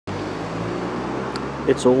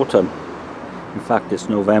It's autumn. In fact, it's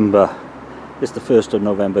November. It's the 1st of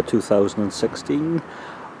November 2016.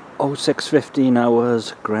 06:15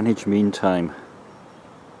 hours Greenwich Mean Time,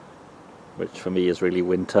 which for me is really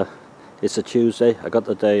winter. It's a Tuesday. I got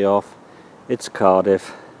the day off. It's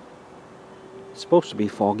Cardiff. It's supposed to be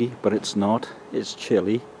foggy, but it's not. It's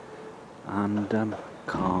chilly and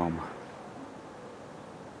calm.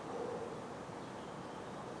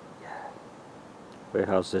 Where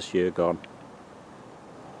has this year gone?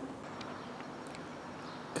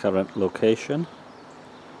 Current location.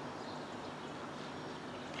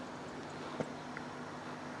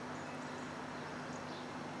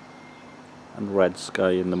 And red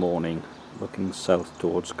sky in the morning, looking south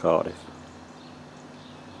towards Cardiff.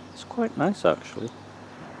 It's quite nice actually.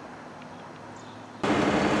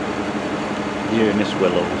 The Ernest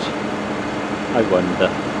Willows. I wonder.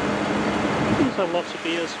 These are lots of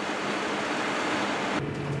beers.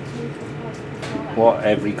 What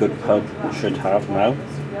every good pub should have now: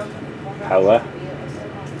 power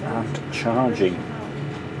and charging.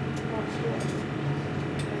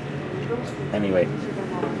 Anyway,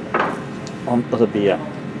 on to the beer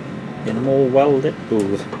in a more well-lit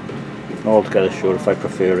booth. Not altogether sure if I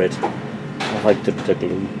prefer it. I like the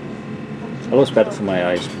gloom. It looks better for my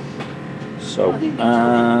eyes. So,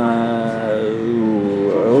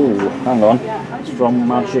 oh, hang on. It's from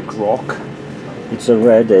Magic Rock. It's a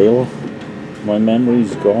red ale. My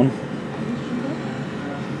memory's gone.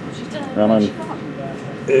 And I'm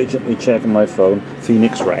urgently checking my phone.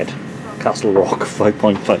 Phoenix Red. Castle Rock,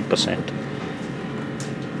 5.5%.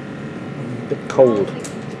 A bit cold.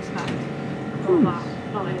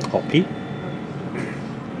 Hoppy.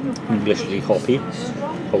 Englishly hoppy.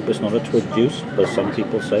 Hope it's not a twig juice, as some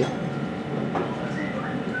people say.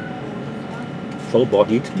 Full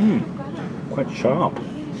bodied. Quite sharp.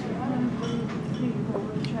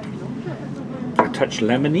 A touch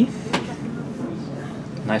lemony.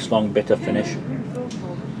 Nice long bitter finish.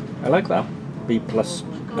 I like that. B plus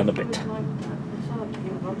and a bit.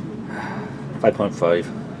 5.5.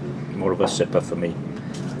 More of a sipper for me.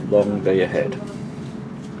 Long day ahead.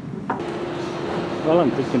 Well, I'm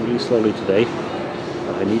drinking really slowly today,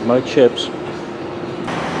 but I need my chips.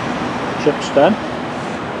 Chips done.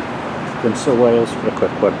 Rinse the Wales for a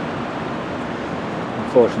quick one.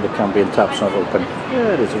 Unfortunately, the Cambian tap's not open.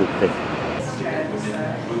 Yeah, it is open.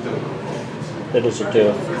 There is a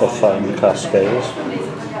dearth of fine cast scales,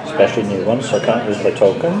 especially new ones, so I can't use my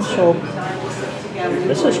tokens, so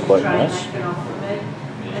this is quite nice.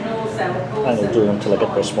 And I'll do until I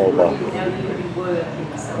get the small bar.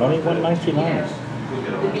 Only $1.99.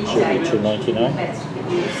 Should be $2.99.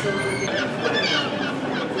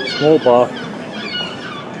 Small bar.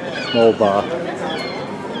 Small bar.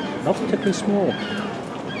 Not particularly small.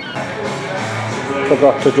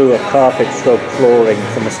 Forgot to do a carpet stroke flooring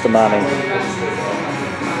for Mr. Manning.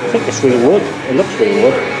 I think it's real wood. It looks real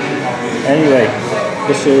wood. Anyway,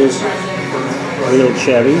 this is real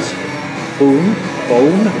cherries.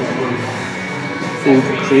 Bone. Food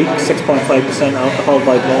Creek, 6.5% alcohol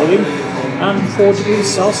by volume, and 4 degrees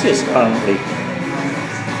Celsius apparently.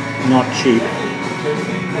 Not cheap.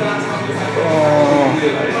 Oh,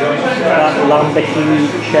 that lambicky,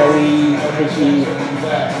 cherry, piggy.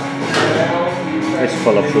 It's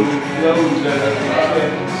full of fruit.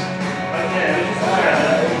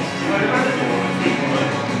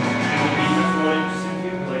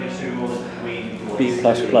 B++ a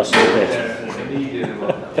bit.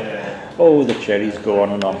 Oh, the cherries go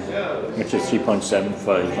on and on, which is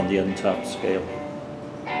 3.75 on the untapped scale.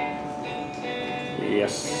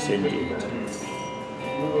 Yes, indeed.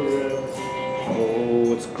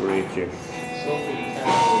 Oh, it's great, Jim.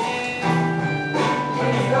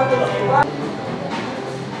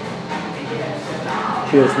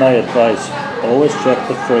 Here's my advice: always check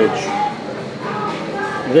the fridge.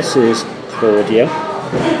 This is Claudia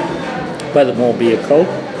by the More Beer Co.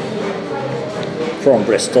 from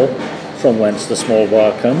Bristol, from whence the small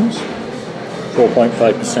bar comes.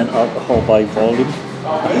 4.5% alcohol by volume.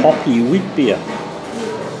 A hoppy wheat beer.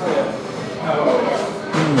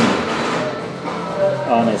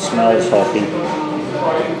 And it smells hoppy.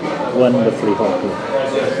 Wonderfully hoppy.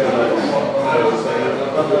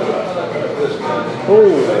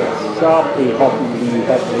 Oh, sharply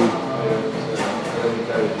hoppy.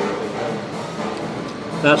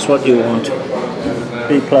 That's what you want.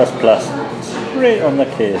 B++. Straight on the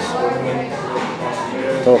case.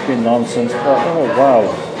 Talking nonsense, but oh wow.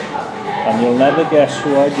 And you'll never guess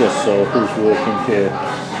who I just saw who's working here.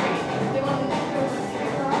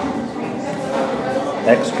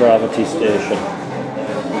 Ex-gravity station.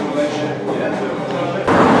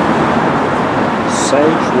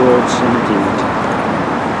 Sage words indeed.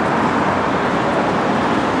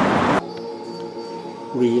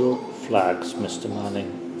 flags, Mr.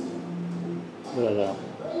 Manning. Look at that.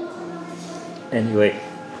 Anyway,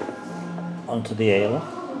 onto the ale.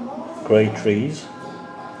 Grey trees.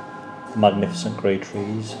 Magnificent grey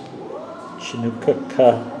trees.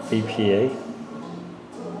 Chinooka VPA.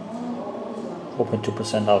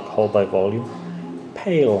 4.2% alcohol by volume.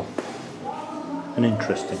 Pale and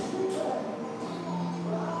interesting.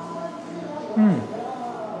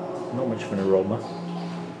 Not much of an aroma.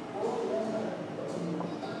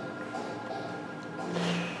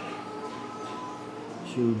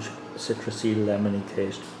 Huge citrusy, lemony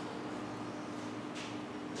taste,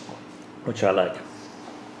 which I like.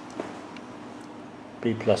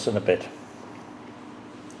 B+ and a bit,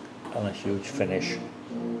 and a huge finish.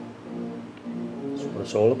 That's what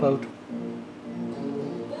it's all about.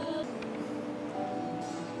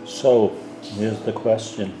 So here's the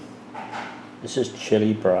question. This is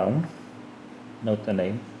Chili Brown, note the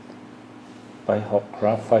name, by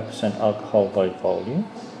Hopcraft, 5% alcohol by volume.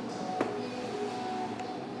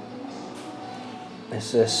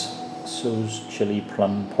 Is this Sue's Chili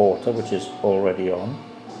Plum Porter, which is already on?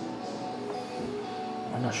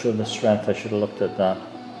 I'm not sure the strength, I should have looked at that.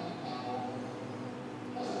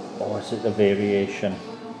 Or is it a variation?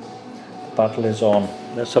 The battle is on.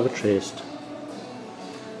 Let's have a taste.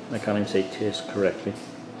 I can't even say taste correctly.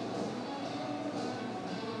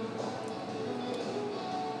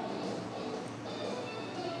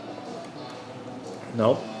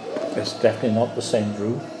 No, it's definitely not the same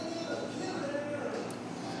brew.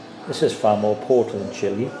 This is far more porter than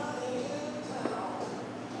chili.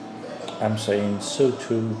 I'm saying so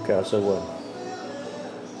too Gazza 1.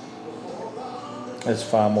 It's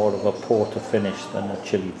far more of a porter finish than a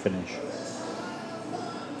chili finish.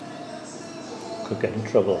 Could get in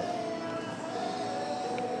trouble.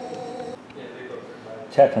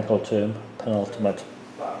 Technical term, penultimate.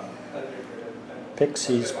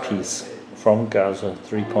 Pixie's Peace from Gazza,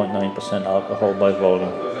 3.9% alcohol by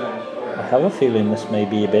volume. I have a feeling this may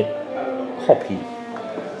be a bit hoppy.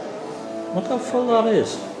 Look how full that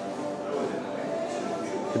is.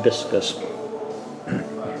 Hibiscus.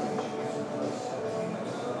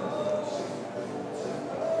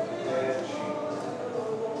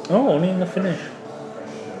 Oh, only in the finish.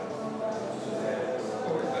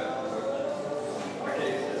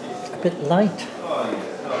 A bit light.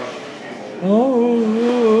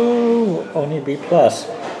 Oh, only B+.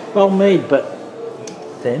 Well made, but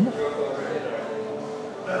thin.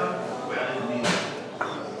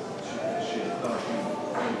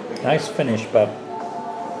 Nice finish, but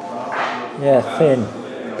yeah, thin.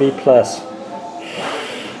 B+.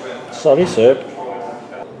 Sorry, sir.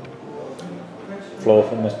 Floor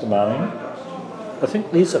from Mr. Manning. I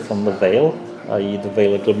think these are from the Vale, i.e. the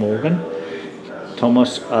Vale of Glamorgan.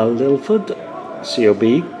 Thomas R. Lilford,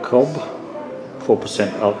 COB, Cobb,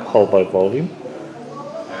 4% alcohol by volume.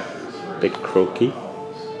 Bit croaky.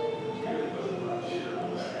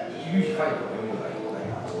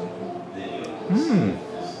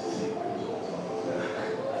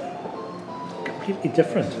 Completely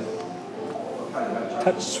different.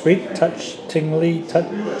 Touch sweet, touch tingly, touch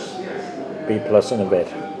B+ and a bit.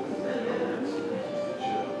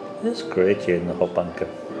 It's great here in the HopBunker.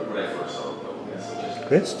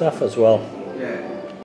 Great stuff as well.